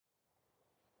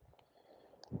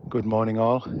Good morning,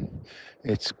 all.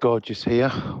 It's gorgeous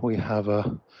here. We have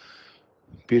a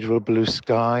beautiful blue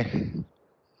sky.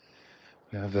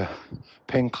 We have the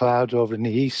pink clouds over in the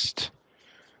east.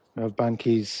 We have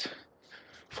Banky's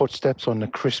footsteps on the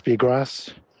crispy grass.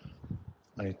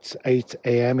 It's 8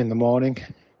 a.m. in the morning.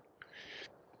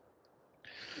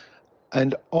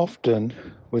 And often,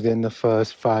 within the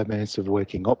first 5 minutes of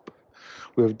waking up,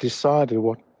 we've decided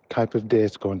what type of day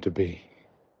it's going to be.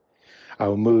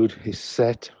 Our mood is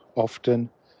set often.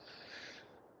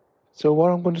 So what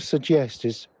I'm going to suggest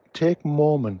is take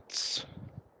moments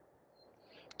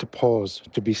to pause,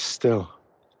 to be still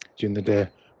during the day.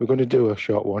 We're going to do a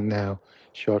short one now,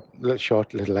 short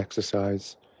little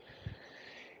exercise.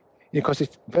 Because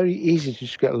it's very easy to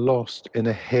just get lost in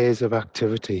a haze of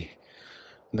activity.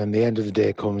 And then the end of the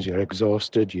day comes, you're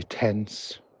exhausted, you're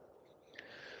tense.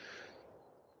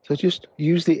 So just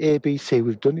use the ABC.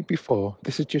 We've done it before.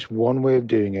 This is just one way of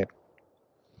doing it.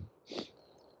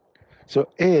 So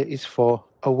A is for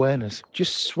awareness.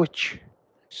 Just switch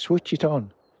it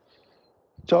on.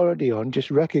 It's already on.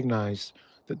 Just recognize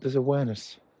that there's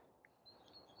awareness.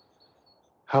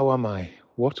 How am I?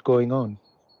 What's going on?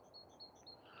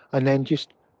 And then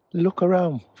just look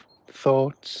around.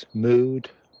 Thoughts, mood.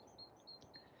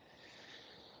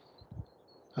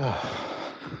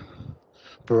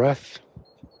 Breath.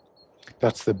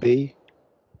 That's the B.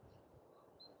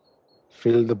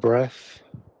 Feel the breath.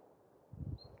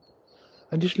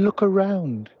 And just look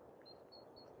around.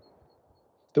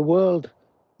 The world,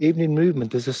 even in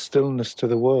movement, there's a stillness to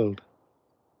the world.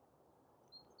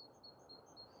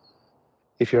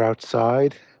 If you're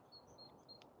outside,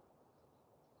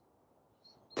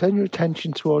 turn your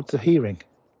attention towards the hearing.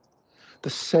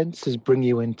 The senses bring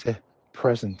you into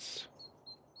presence.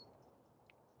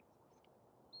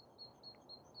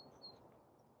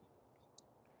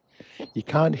 You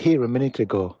can't hear a minute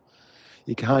ago.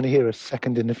 You can't hear a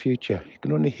second in the future. You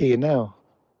can only hear now.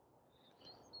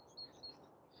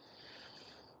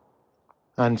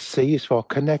 And C is for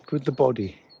connect with the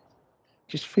body.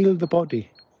 Just feel the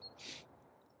body.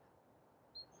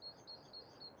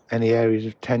 Any areas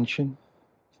of tension?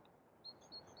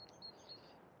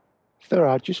 If there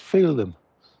are, just feel them.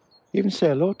 Even say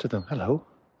hello to them. Hello.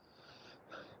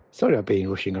 Sorry I've been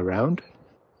rushing around,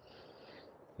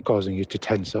 causing you to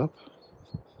tense up.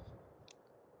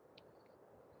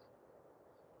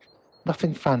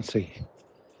 Nothing fancy.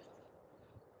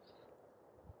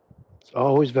 It's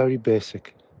always very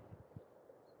basic.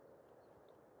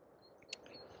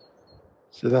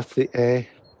 So that's the A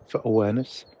for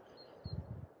awareness.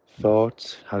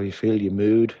 Thoughts, how you feel, your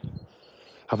mood.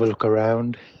 Have a look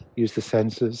around, use the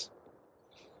senses.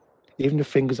 Even the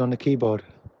fingers on the keyboard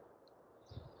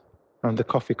and the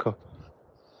coffee cup.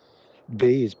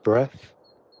 B is breath.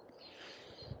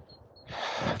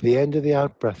 The end of the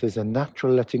out breath is a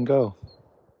natural letting go.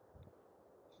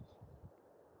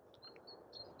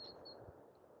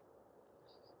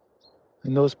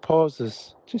 And those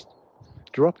pauses, just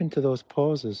drop into those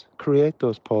pauses, create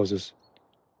those pauses.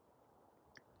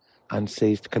 And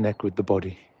C is to connect with the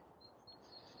body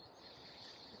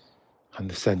and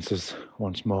the senses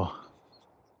once more.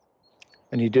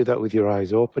 And you do that with your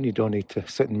eyes open. You don't need to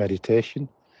sit in meditation.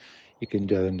 You can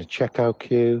do it in the checkout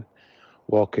queue,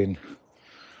 walking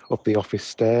up the office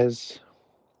stairs,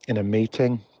 in a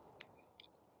meeting.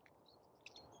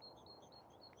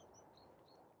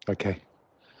 Okay.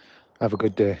 Have a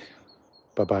good day.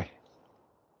 Bye-bye.